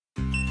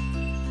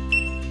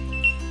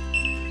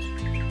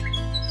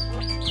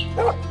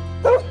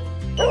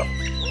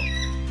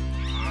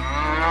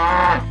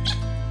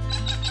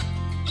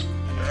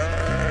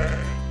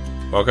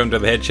Welcome to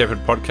the Head Shepherd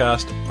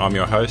Podcast. I'm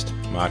your host,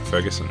 Mark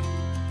Ferguson.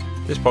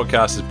 This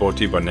podcast is brought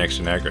to you by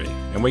NextGen Agri,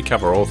 and we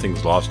cover all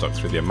things livestock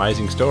through the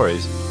amazing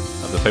stories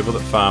of the people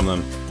that farm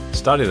them,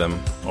 study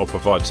them, or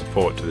provide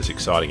support to this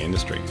exciting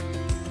industry.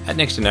 At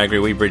NextGen Agri,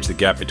 we bridge the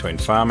gap between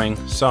farming,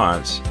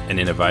 science, and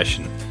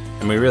innovation,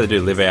 and we really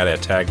do live out our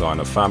tagline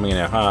of farming in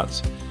our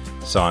hearts,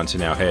 science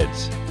in our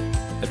heads.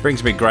 It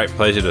brings me great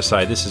pleasure to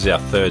say this is our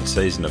third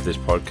season of this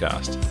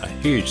podcast. A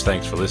huge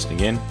thanks for listening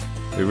in.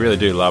 We really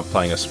do love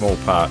playing a small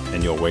part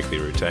in your weekly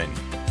routine.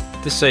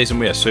 This season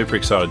we are super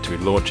excited to be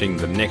launching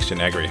the NextGen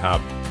Agri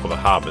Hub, or the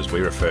Hub as we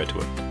refer to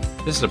it.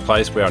 This is a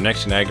place where our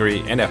NextGen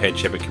Agri and our Head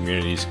Shepherd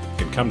communities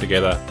can come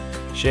together,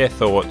 share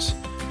thoughts,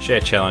 share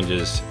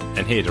challenges,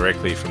 and hear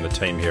directly from the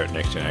team here at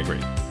NextGen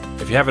Agri.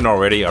 If you haven't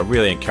already, I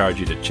really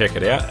encourage you to check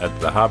it out at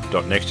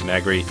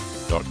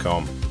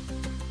thehub.nextgenagri.com.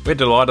 We're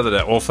delighted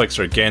that Allflex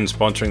are again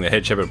sponsoring the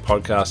Head Shepherd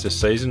podcast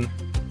this season.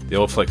 The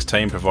Allflex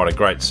team provide a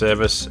great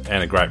service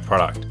and a great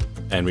product,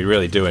 and we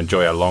really do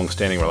enjoy our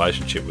long-standing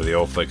relationship with the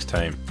Allflex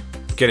team.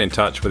 Get in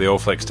touch with the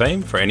Allflex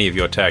team for any of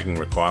your tagging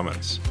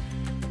requirements.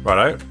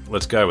 Righto,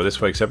 let's go with this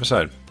week's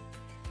episode.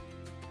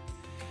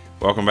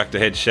 Welcome back to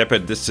Head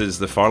Shepherd. This is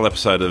the final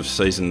episode of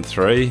Season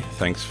 3.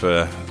 Thanks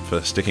for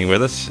sticking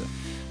with us.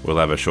 We'll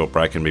have a short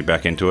break and be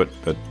back into it,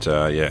 but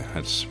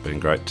it's been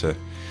great to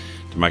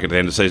make it to the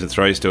end of Season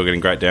 3. Still getting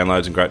great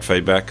downloads and great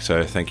feedback,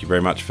 so thank you very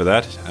much for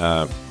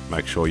that.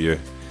 Make sure you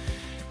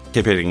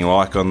keep hitting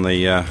like on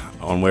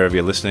on wherever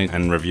you're listening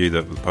and review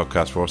the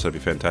podcast for us. That'd be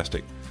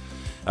fantastic.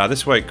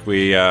 This week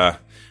we've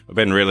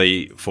been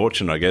really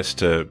fortunate, I guess,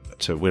 to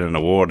win an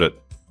award at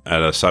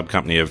a sub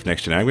company of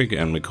NextGen Agri,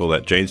 and we call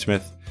that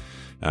GeneSmith.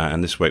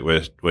 And this week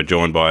we're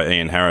joined by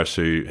Ian Harris,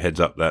 who heads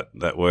up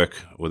that work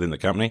within the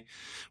company.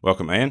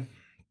 Welcome, Ian.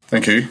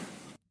 Thank you.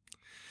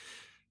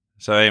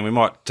 So, Ian, we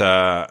might,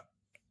 I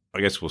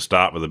guess, we'll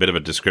start with a bit of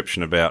a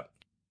description about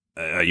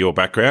your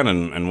background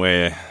and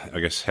where, I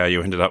guess, how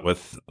you ended up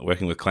with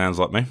working with clowns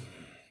like me.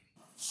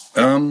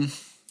 I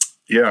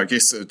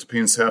guess it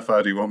depends how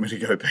far do you want me to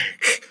go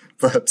back.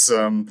 But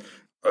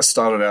I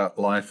started out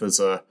life as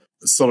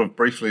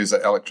briefly as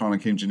an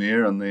electronic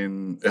engineer, and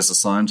then as a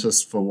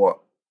scientist for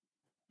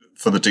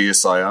the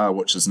DSIR,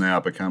 which has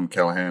now become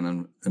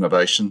Callaghan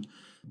Innovation.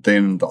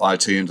 Then the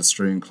IT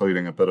industry,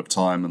 including a bit of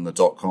time in the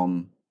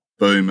dot-com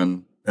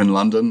boom in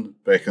London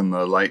back in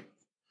the late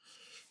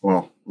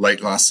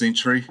last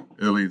century,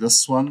 early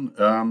this one.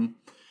 And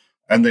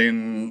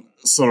then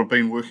sort of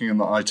been working in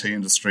the IT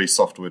industry,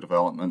 software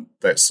development,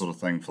 that sort of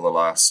thing for the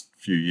last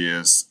few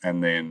years.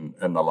 And then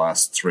in the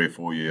last 3 or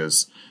 4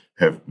 years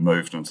have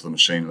moved into the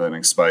machine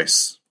learning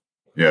space.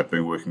 Yeah, I've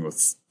been working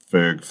with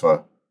Ferg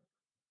for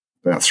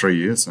about 3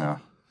 years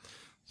now.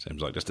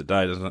 Seems like just a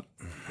day, doesn't it?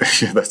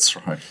 Yeah, that's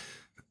right.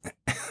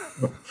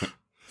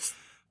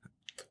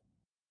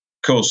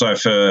 Cool. So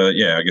for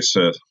 3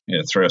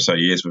 or so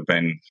years we've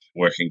been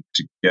working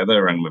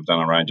together, and we've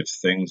done a range of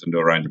things and do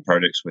a range of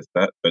projects with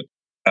that. But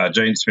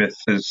GeneSmith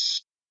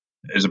is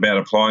about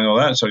applying all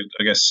that. So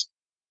I guess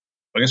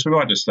we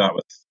might just start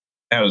with,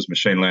 how does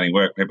machine learning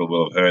work? People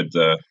will have heard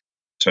the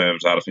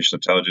terms artificial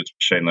intelligence,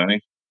 machine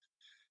learning.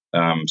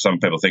 Some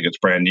people think it's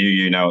brand new.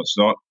 You know, it's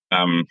not.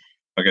 I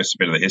guess a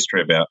bit of the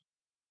history about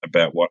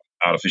what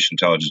artificial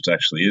intelligence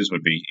actually is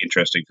would be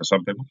interesting for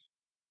some people.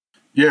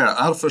 Yeah,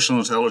 artificial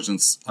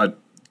intelligence, I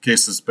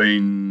guess, has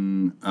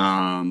been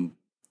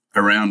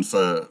around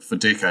for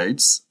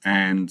decades,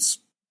 and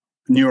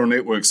neural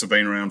networks have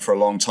been around for a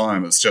long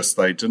time. It's just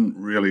they didn't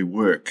really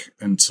work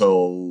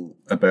until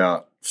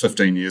about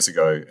 15 years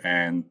ago,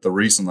 and the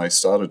reason they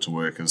started to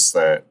work is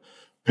that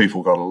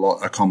people got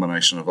a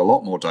combination of a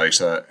lot more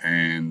data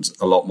and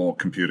a lot more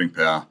computing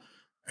power,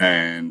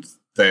 and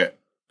that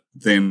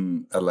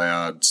then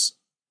allowed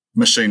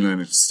machine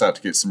learning to start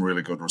to get some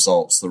really good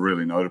results. The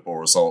really notable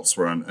results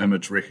were in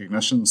image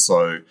recognition.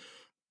 So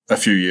a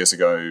few years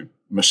ago,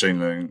 machine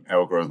learning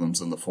algorithms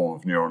in the form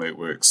of neural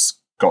networks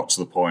got to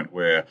the point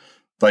where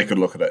they could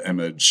look at an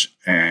image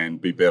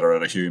and be better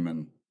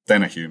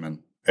than a human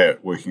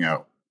at working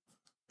out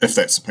if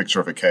that's a picture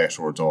of a cat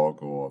or a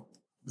dog or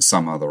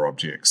some other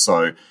object.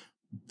 So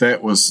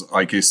that was,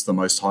 I guess, the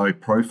most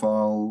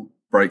high-profile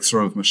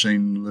breakthrough of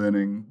machine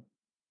learning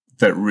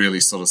that really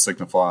sort of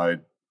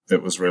signified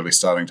it was really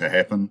starting to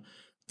happen.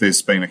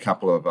 There's been a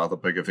couple of other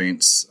big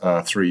events.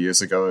 3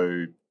 years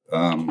ago,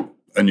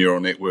 a neural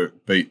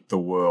network beat the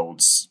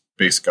world's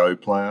best Go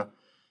player.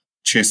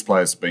 Chess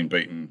players have been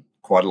beaten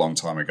quite a long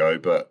time ago,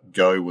 but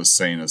Go was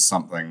seen as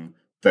something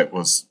that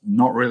was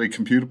not really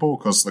computable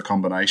because the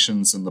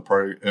combinations in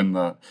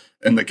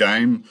the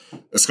game,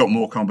 it's got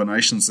more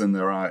combinations than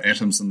there are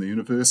atoms in the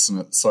universe,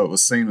 and so it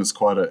was seen as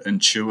quite an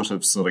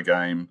intuitive sort of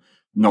game,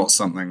 not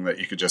something that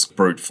you could just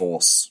brute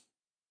force,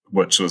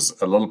 which was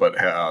a little bit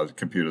how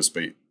computers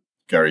beat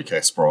Garry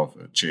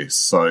Kasparov at chess.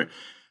 So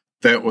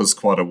that was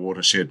quite a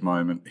watershed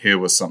moment. Here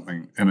was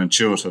an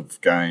intuitive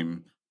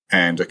game,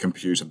 and a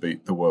computer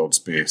beat the world's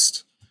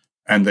best.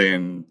 And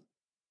then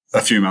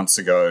a few months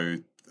ago,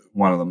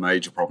 one of the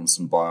major problems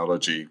in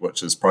biology,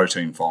 which is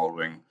protein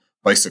folding,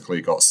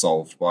 basically got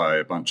solved by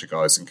a bunch of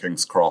guys in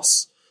King's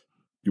Cross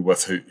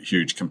with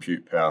huge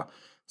compute power.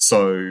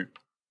 So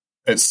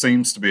it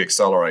seems to be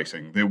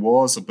accelerating. There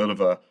was a bit of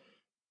a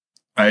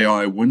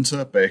AI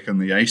winter back in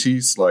the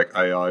 80s. Like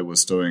AI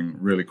was doing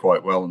really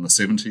quite well in the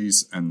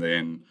 70s and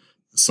then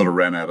sort of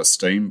ran out of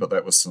steam, but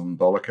that was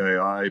symbolic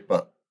AI.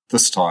 But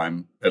this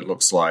time it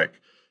looks like,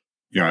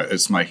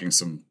 it's making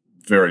some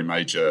very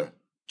major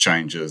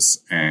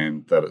changes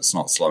and that it's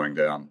not slowing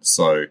down.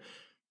 So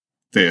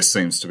there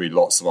seems to be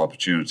lots of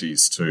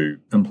opportunities to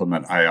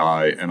implement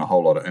AI in a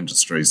whole lot of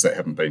industries that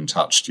haven't been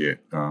touched yet.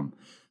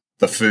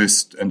 The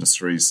first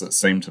industries that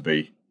seem to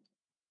be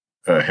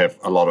have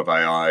a lot of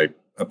AI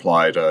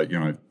applied are,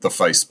 the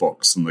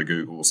Facebooks and the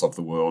Googles of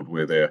the world,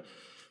 where they're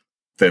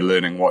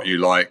learning what you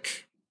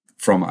like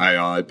from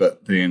AI.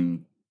 But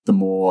then the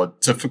more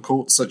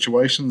difficult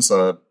situations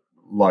are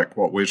like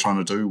what we're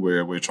trying to do,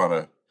 where we're trying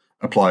to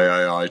apply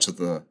AI to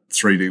the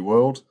 3D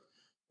world.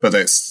 But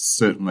that's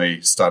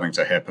certainly starting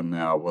to happen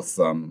now with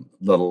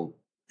little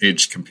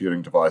edge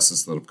computing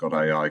devices that have got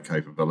AI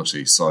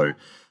capability. So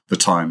the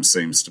time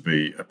seems to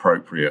be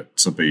appropriate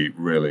to be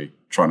really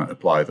trying to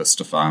apply this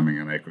to farming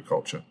and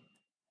agriculture.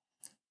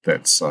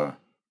 That's sort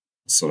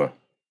of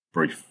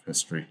brief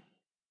history.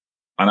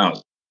 I know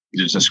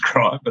you just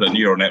described, but a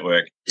neural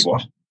network is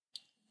what?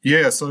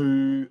 Yeah,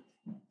 so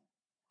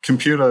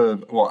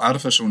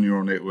artificial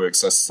neural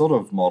networks are sort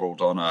of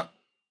modeled on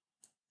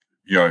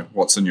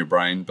what's in your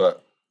brain,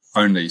 but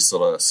only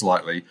sort of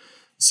slightly.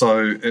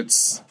 So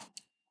it's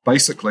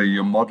basically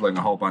you're modeling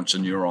a whole bunch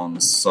of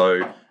neurons,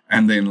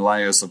 and then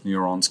layers of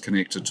neurons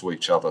connected to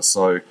each other.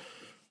 So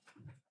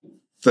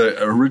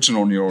the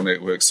original neural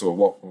networks were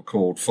what were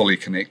called fully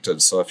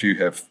connected. So if you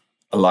have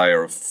a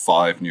layer of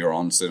 5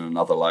 neurons and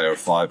another layer of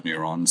 5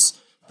 neurons,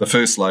 the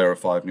first layer of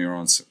 5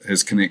 neurons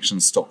has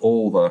connections to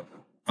all the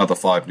other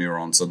 5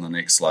 neurons in the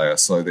next layer.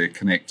 So they're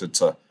connected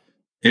to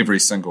every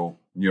single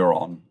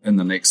neuron in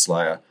the next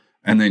layer.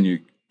 And then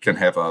you can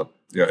have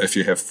if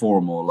you have 4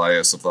 or more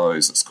layers of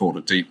those, it's called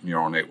a deep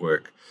neural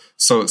network.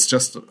 So it's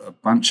just a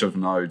bunch of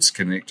nodes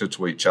connected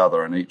to each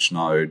other, and each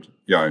node,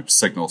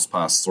 signals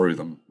pass through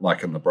them,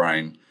 like in the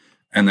brain,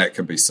 and that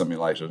can be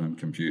simulated in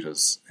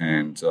computers.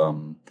 And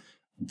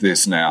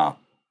there's now,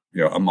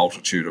 a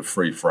multitude of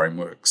free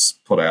frameworks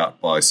put out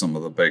by some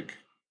of the big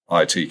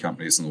IT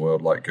companies in the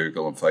world, like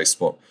Google and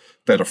Facebook,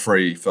 that are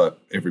free for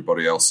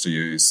everybody else to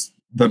use.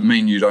 That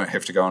mean you don't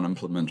have to go and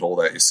implement all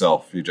that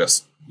yourself. You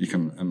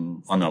can,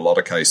 in a lot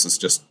of cases,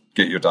 just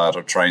get your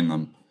data, train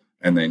them,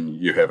 and then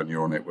you have a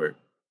neural network.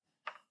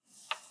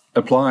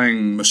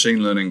 Applying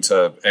machine learning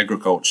to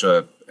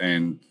agriculture,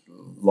 and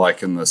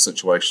like in the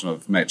situation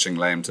of matching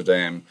lamb to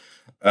dam,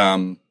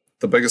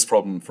 the biggest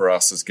problem for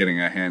us is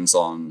getting our hands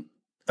on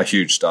a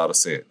huge data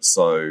set.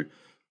 So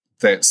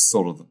that's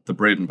sort of the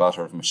bread and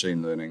butter of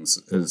machine learning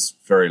is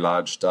very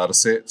large data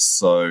sets.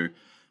 So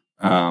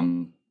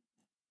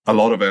a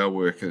lot of our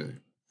work,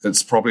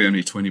 it's probably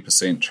only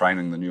 20%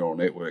 training the neural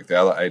network.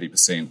 The other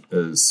 80%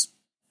 is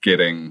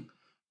getting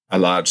a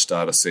large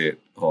data set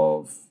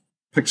of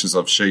pictures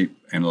of sheep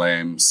and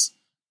lambs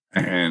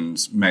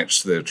and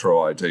match their true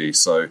ID.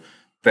 So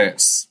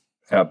that's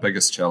our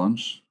biggest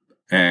challenge.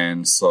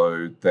 And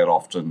so that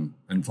often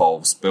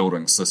involves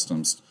building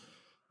systems.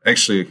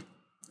 Actually,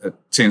 it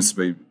tends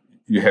to be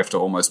you have to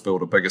almost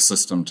build a bigger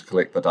system to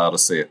collect the data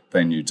set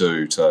than you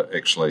do to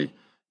actually,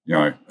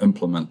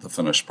 implement the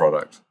finished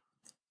product.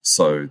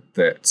 So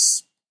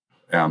that's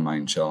our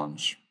main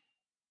challenge.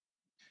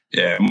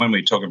 Yeah, and when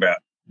we talk about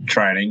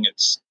training,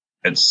 it's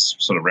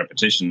sort of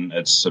repetition.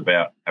 It's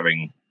about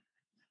having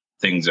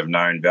things of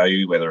known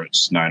value, whether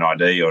it's known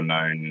ID or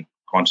known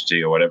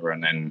quantity or whatever,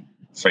 and then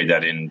feed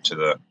that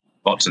into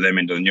lots of them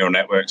into the neural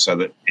network so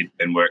that it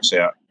then works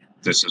out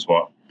this is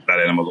what that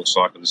animal looks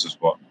like, or this is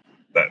what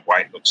that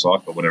weight looks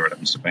like, or whatever it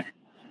happens to be.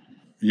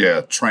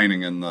 Yeah,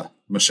 training in the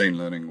machine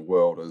learning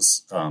world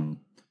is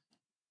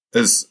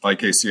I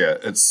guess,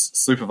 it's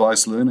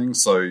supervised learning.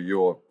 So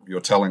you're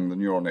telling the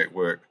neural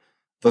network,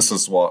 this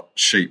is what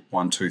sheep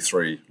 1, 2,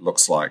 3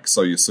 looks like.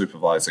 So you're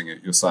supervising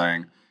it. You're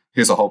saying,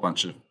 here's a whole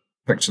bunch of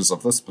pictures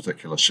of this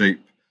particular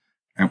sheep,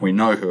 and we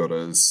know who it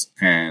is,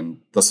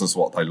 and this is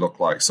what they look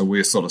like. So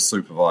we're sort of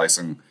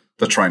supervising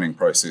the training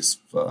process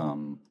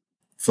for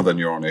the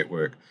neural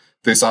network.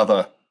 There's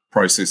other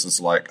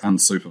processes like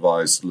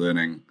unsupervised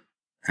learning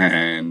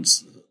and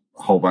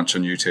a whole bunch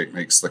of new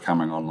techniques that are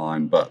coming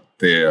online, but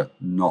they're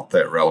not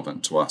that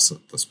relevant to us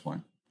at this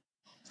point.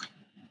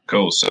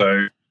 Cool.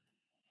 So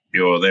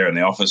you're there in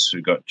the office.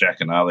 We've got Jack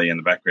and Ali in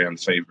the background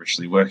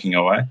feverishly working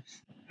away.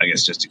 I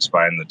guess just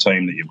explain the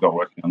team that you've got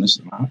working on this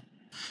at the moment.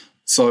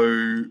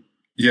 So,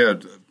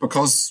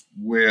 because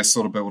we're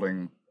sort of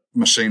building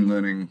machine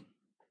learning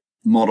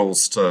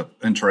models to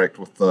interact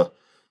with the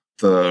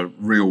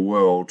real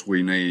world,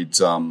 we need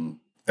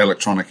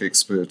electronic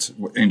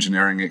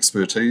engineering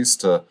expertise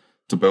to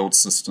build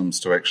systems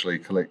to actually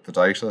collect the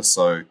data.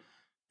 So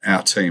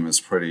our team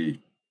is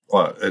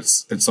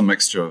it's a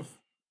mixture of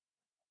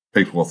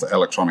people with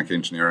electronic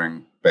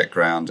engineering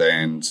background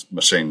and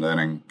machine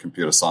learning,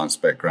 computer science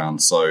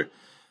background. So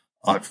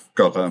I've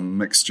got a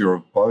mixture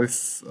of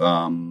both.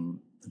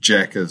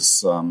 Jack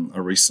is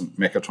a recent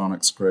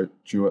mechatronics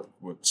graduate,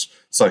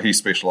 so he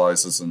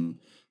specialises in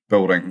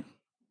building,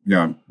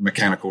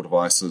 mechanical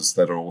devices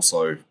that are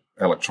also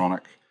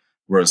electronic.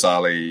 Whereas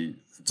Ali,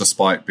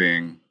 despite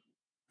being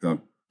a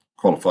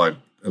qualified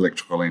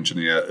electrical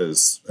engineer,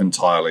 is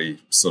entirely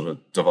sort of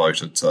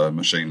devoted to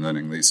machine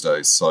learning these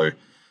days. So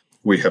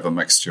we have a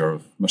mixture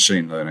of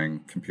machine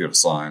learning, computer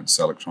science,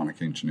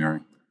 electronic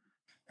engineering.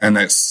 And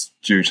that's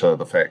due to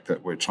the fact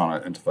that we're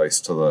trying to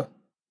interface to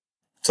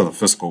the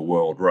physical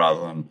world,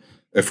 rather than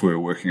if we were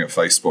working at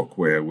Facebook,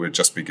 where we'd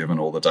just be given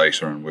all the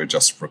data and we'd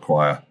just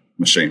require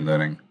machine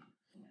learning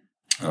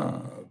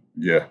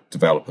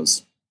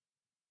developers.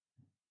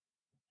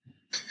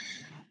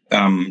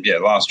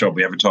 Last job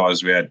we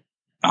advertised, we had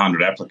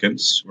 100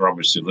 applicants. We're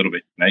obviously a little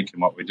bit unique in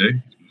what we do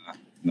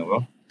in the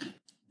world.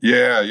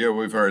 Yeah,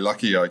 we're very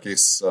lucky, I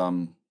guess.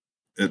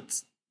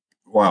 It's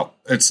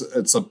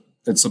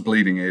a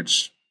bleeding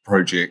edge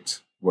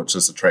project, which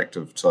is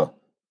attractive to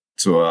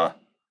our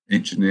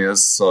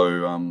engineers.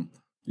 So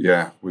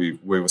we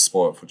were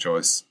spoiled for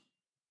choice.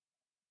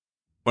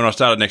 When I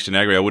started Next Gen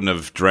Agri, I wouldn't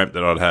have dreamt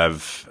that I'd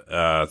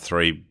have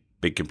 3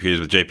 big computers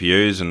with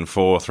GPUs and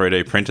 4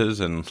 3D printers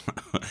and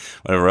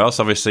whatever else.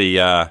 Obviously,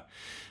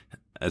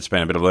 it's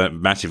been a bit of a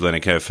massive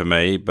learning curve for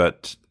me,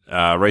 but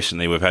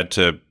recently we've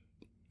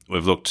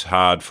looked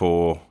hard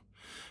for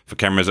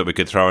cameras that we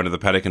could throw into the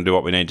paddock and do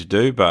what we need to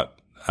do, but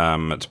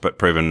it's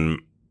proven,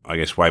 I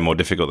guess, way more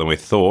difficult than we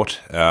thought,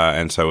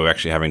 and so we're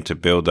actually having to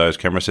build those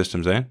camera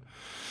systems in.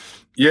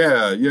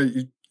 Yeah,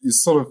 you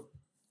sort of,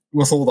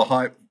 with all the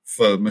hype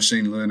for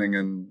machine learning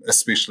and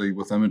especially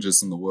with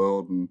images in the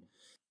world, and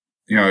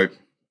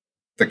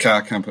the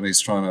car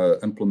companies trying to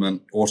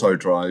implement auto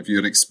drive,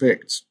 you'd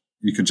expect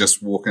you could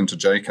just walk into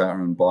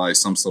JCar and buy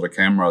some sort of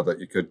camera that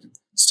you could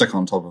stick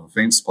on top of a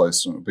fence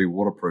post and it would be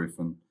waterproof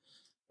and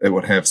it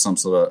would have some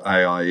sort of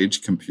AI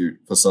edge compute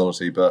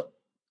facility. But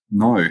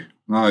no,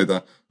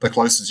 the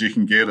closest you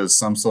can get is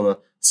some sort of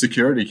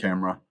security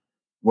camera,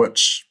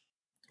 which,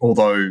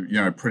 although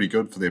pretty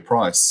good for their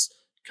price,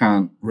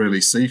 can't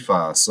really see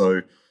far.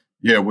 So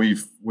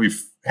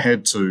we've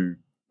had to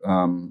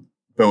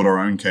build our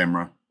own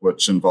camera,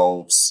 which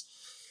involves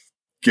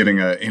getting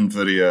a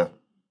NVIDIA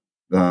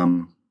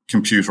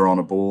computer on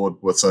a board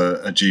with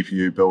a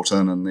GPU built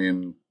in, and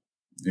then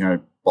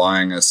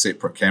buying a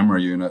separate camera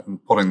unit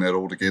and putting that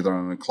all together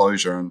in an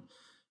enclosure and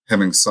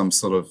having some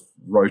sort of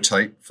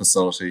rotate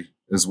facility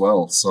as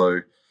well.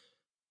 So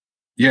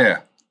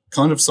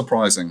kind of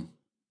surprising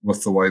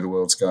with the way the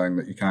world's going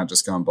that you can't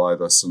just go and buy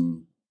this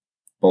and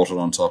bolt it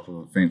on top of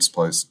a fence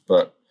post.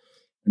 But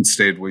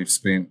instead we've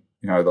spent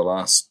the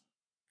last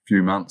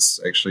few months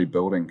actually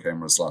building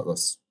cameras like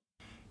this.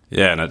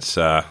 Yeah, and it's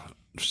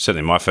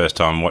certainly my first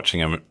time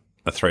watching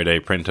a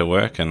 3D printer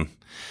work, and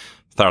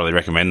thoroughly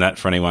recommend that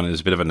for anyone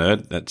who's a bit of a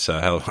nerd.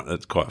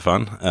 That's quite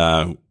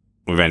fun.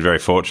 We've been very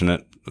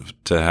fortunate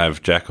to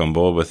have Jack on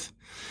board with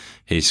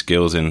his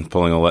skills in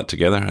pulling all that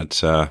together.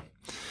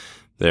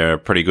 They're a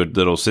pretty good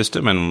little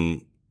system,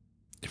 and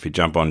if you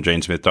jump on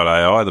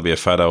genesmith.ai, there'll be a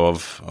photo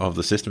of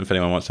the system if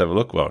anyone wants to have a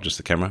look. Well, just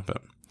the camera.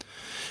 But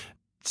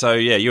so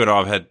you and I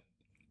have had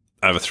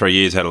over 3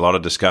 years had a lot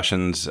of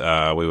discussions.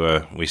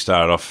 We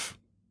started off,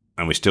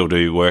 and we still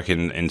do work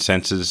in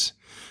sensors.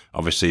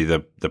 Obviously, the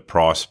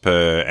price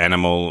per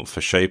animal for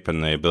sheep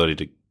and the ability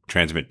to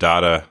transmit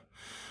data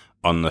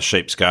on the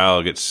sheep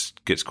scale gets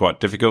quite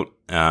difficult,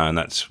 and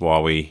that's why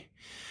we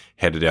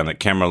headed down that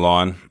camera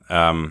line.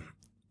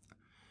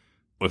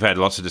 We've had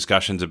lots of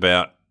discussions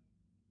about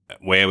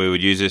where we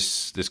would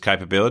use this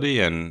capability,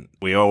 and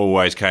we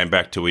always came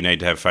back to we need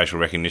to have facial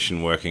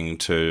recognition working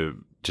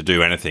to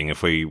do anything.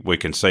 If we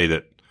can see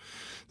that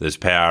there's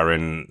power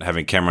in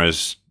having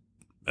cameras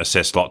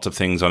assess lots of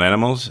things on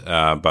animals,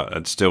 but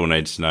it still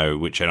needs to know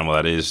which animal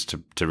that is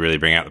to really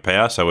bring out the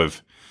power. So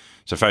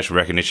facial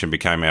recognition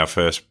became our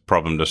first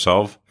problem to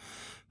solve,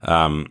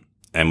 and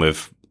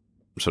we've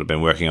sort of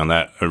been working on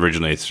that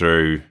originally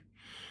through.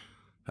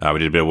 We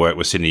did a bit of work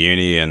with Sydney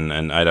Uni and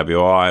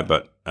AWI,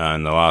 but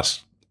in the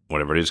last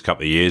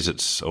couple of years,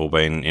 it's all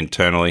been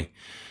internally.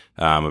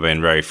 We've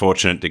been very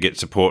fortunate to get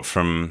support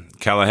from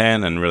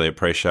Callaghan and really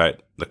appreciate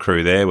the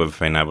crew there. We've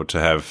been able to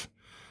have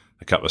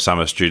a couple of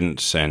summer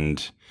students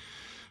and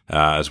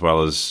as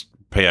well as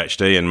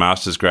PhD and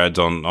master's grads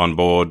on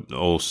board,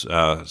 all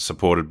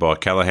supported by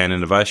Callaghan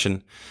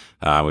Innovation.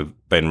 We've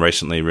been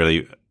recently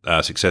really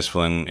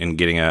successful in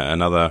getting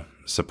another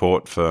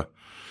support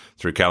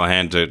through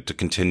Callaghan to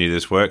continue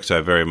this work,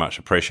 so very much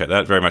appreciate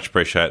that. Very much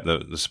appreciate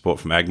the support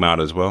from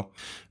AgMart as well,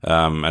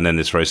 and then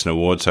this recent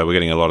award. So we're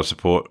getting a lot of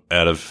support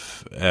out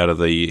of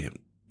the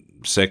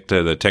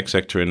sector, the tech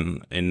sector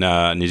in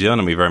New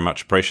Zealand, and we very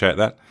much appreciate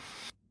that.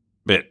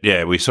 But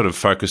we sort of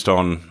focused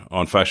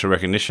on facial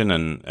recognition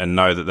and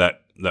know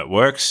that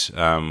works.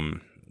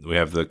 We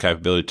have the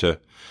capability to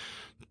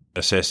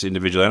assess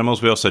individual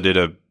animals. We also did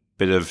a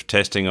bit of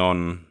testing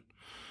on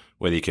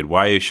whether you could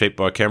weigh sheep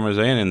by cameras,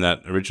 Ian, in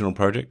that original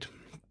project?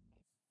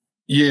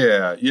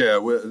 Yeah.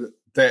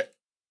 That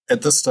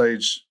at this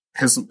stage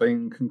hasn't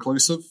been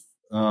conclusive,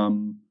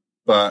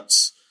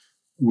 but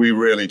we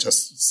really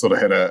just sort of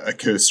had a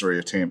cursory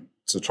attempt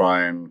to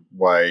try and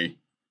weigh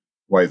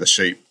the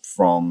sheep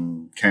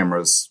from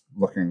cameras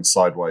looking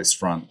sideways,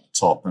 front,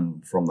 top,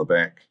 and from the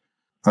back.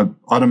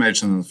 I'd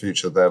imagine in the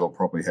future that'll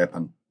probably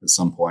happen at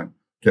some point,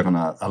 given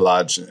a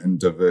large and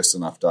diverse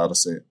enough data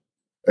set.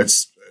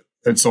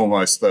 It's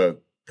almost the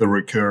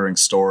recurring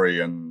story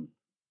in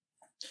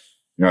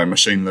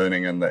machine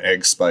learning in the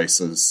ag space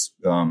is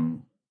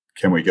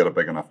can we get a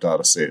big enough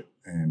data set?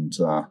 And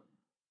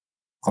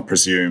I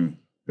presume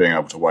being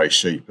able to weigh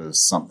sheep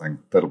is something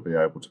that'll be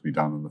able to be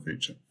done in the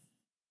future.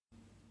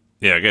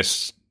 Yeah, I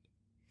guess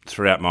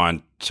throughout my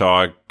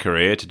entire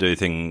career to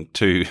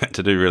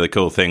do really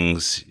cool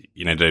things,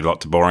 you need to do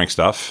lots of boring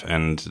stuff,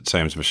 and it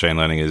seems machine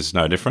learning is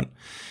no different.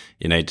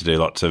 You need to do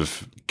lots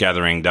of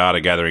gathering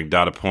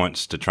data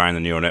points to train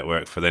the neural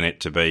network for then it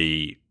to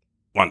be,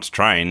 once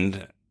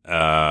trained,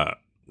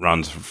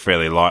 runs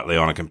fairly lightly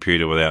on a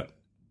computer without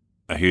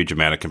a huge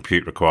amount of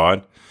compute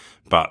required.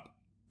 But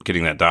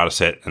getting that data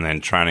set and then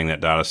training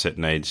that data set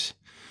needs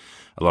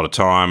a lot of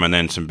time and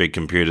then some big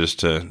computers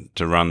to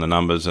run the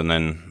numbers, and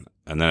then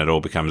it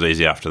all becomes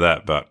easy after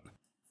that. But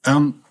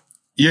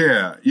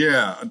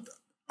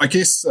I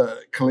guess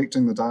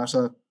collecting the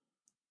data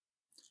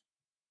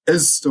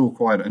is still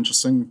quite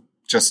interesting,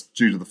 just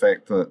due to the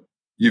fact that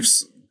you've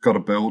got to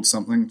build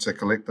something to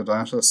collect the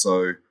data.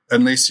 So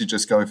unless you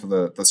just go for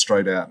the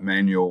straight out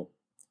manual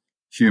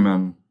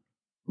human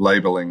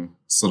labeling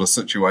sort of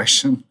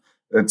situation,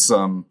 it's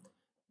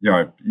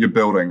you're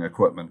building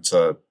equipment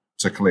to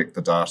collect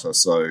the data.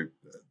 So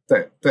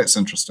that's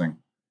interesting.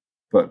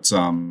 But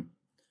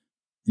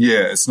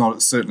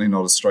it's certainly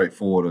not as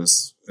straightforward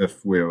as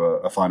if we were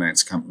a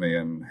finance company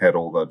and had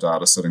all the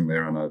data sitting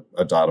there in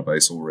a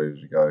database all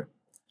ready to go.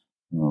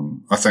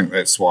 I think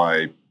that's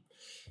why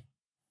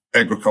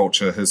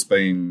agriculture hasn't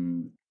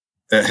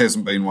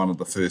been one of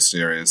the first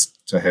areas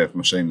to have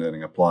machine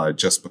learning applied,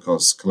 just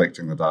because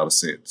collecting the data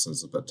sets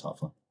is a bit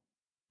tougher.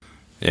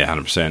 Yeah,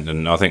 100%.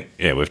 And I think,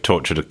 we've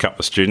tortured a couple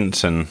of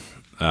students, and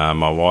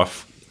my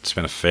wife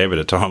spent a fair bit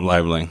of time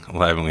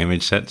labeling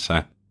image sets.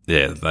 So,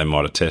 they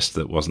might attest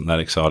that it wasn't that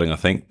exciting, I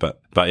think.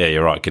 But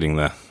you're right, getting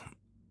the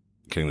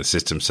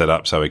system set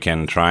up so we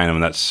can train them.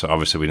 And that's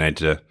obviously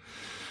we're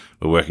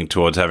working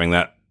towards having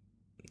that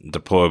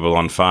deployable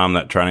on farm,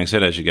 that training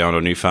set. As you go onto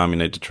a new farm, you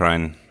need to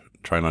train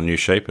on new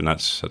sheep, and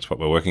that's what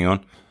we're working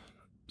on.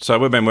 So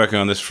we've been working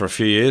on this for a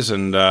few years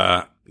and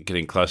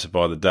getting closer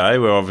by the day.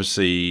 We're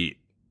obviously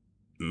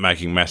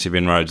making massive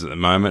inroads at the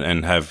moment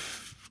and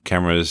have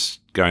cameras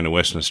going to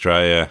Western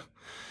Australia,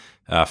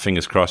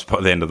 fingers crossed,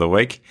 by the end of the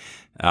week,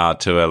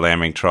 to a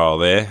lambing trial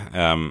there.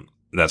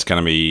 That's going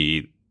to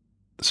be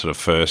sort of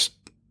first.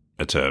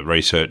 It's a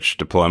research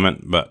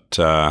deployment, but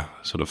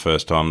sort of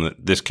first time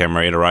that this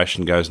camera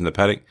iteration goes in the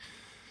paddock.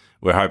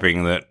 We're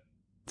hoping that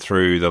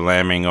through the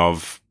lambing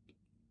of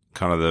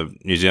kind of the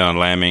New Zealand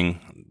lambing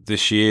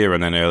this year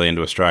and then early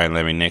into Australian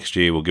lambing next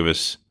year will give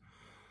us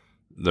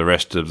the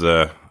rest of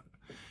the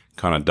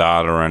kind of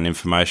data and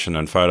information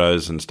and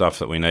photos and stuff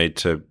that we need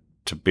to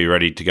be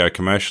ready to go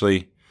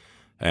commercially,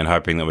 and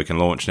hoping that we can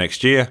launch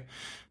next year.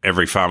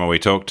 Every farmer we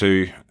talk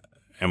to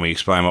and we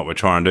explain what we're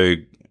trying to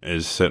do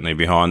is certainly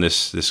behind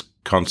this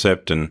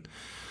concept, and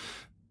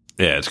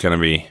it's going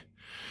to be,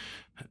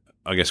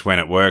 I guess, when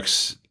it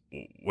works,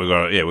 we've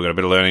got a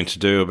bit of learning to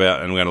do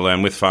about, and we're going to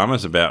learn with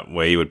farmers about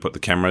where you would put the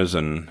cameras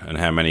and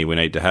how many we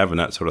need to have and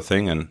that sort of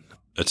thing. And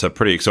it's a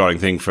pretty exciting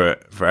thing for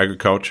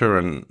agriculture,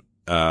 and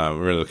we're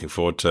really looking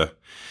forward to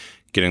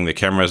getting the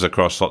cameras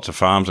across lots of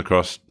farms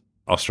across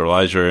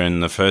Australasia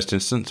in the first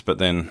instance, but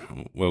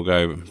then we'll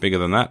go bigger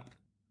than that.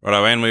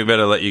 Righto, Anne, we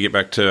better let you get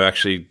back to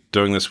actually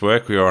doing this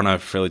work. We are on a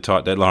fairly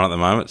tight deadline at the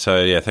moment.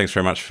 So, thanks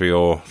very much for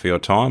your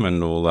time,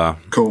 and we'll...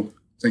 Cool.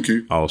 Thank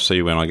you. I'll see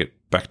you when I get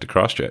back to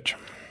Christchurch.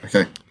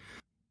 Okay.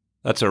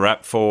 That's a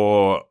wrap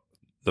for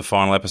the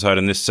final episode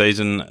in this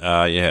season.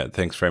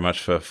 Thanks very much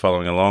for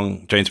following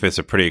along. GeneSmith's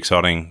a pretty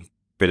exciting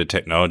bit of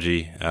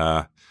technology.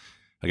 I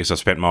guess I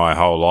spent my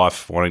whole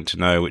life wanting to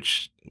know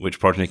which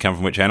progeny come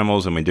from which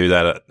animals, and we do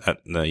that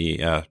at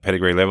the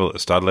pedigree level, at the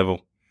stud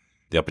level.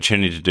 The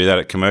opportunity to do that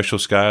at commercial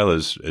scale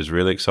is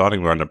really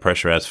exciting. We're under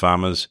pressure as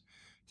farmers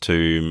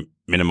to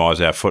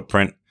minimise our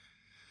footprint,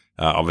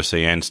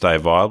 obviously, and stay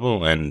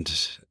viable. And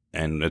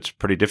it's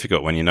pretty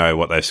difficult when you know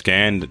what they've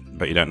scanned,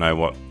 but you don't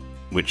know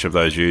which of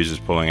those ewes is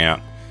pulling out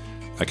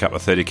a couple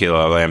of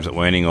 30-kilo lambs at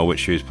weaning, or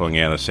which ewe is pulling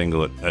out a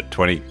single at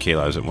 20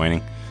 kilos at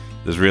weaning.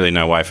 There's really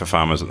no way for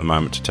farmers at the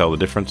moment to tell the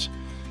difference,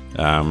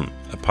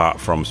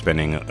 apart from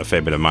spending a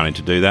fair bit of money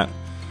to do that.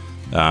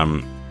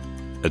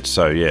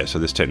 So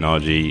this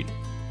technology,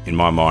 in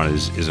my mind,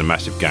 is a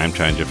massive game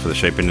changer for the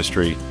sheep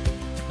industry,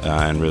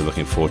 and really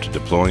looking forward to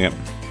deploying it.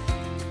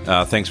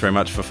 Thanks very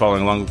much for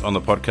following along on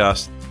the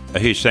podcast. A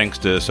huge thanks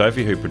to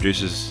Sophie, who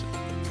produces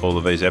all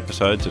of these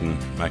episodes and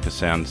make us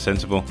sound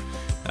sensible.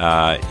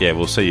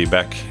 we'll see you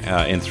back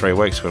in 3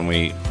 weeks when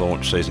we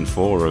launch season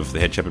 4 of the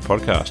Head Shepherd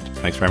podcast.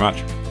 Thanks very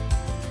much.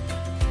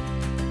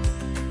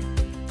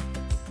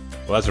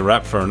 Well, that's a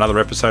wrap for another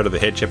episode of the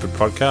Head Shepherd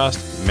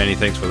podcast. Many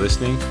thanks for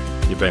listening.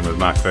 You've been with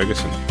Mark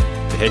Ferguson.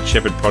 The Head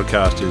Shepherd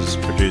podcast is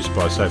produced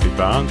by Sophie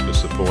Barnes with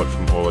support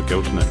from Orla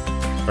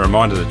Giltonen. A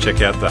reminder to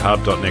check out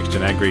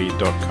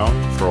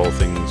thehub.nextgenagri.com for all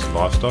things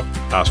livestock.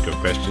 Ask your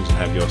questions and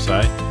have your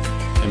say.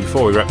 And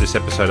before we wrap this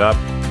episode up,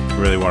 I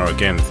really want to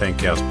again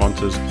thank our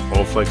sponsors,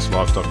 Allflex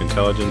Livestock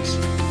Intelligence.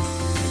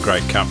 A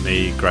great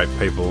company, great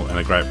people, and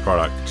a great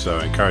product. So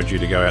I encourage you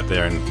to go out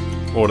there and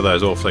order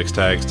those Allflex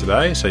tags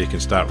today so you can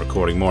start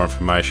recording more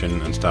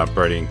information and start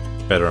breeding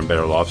better and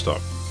better livestock.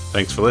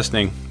 Thanks for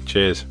listening.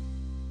 Cheers.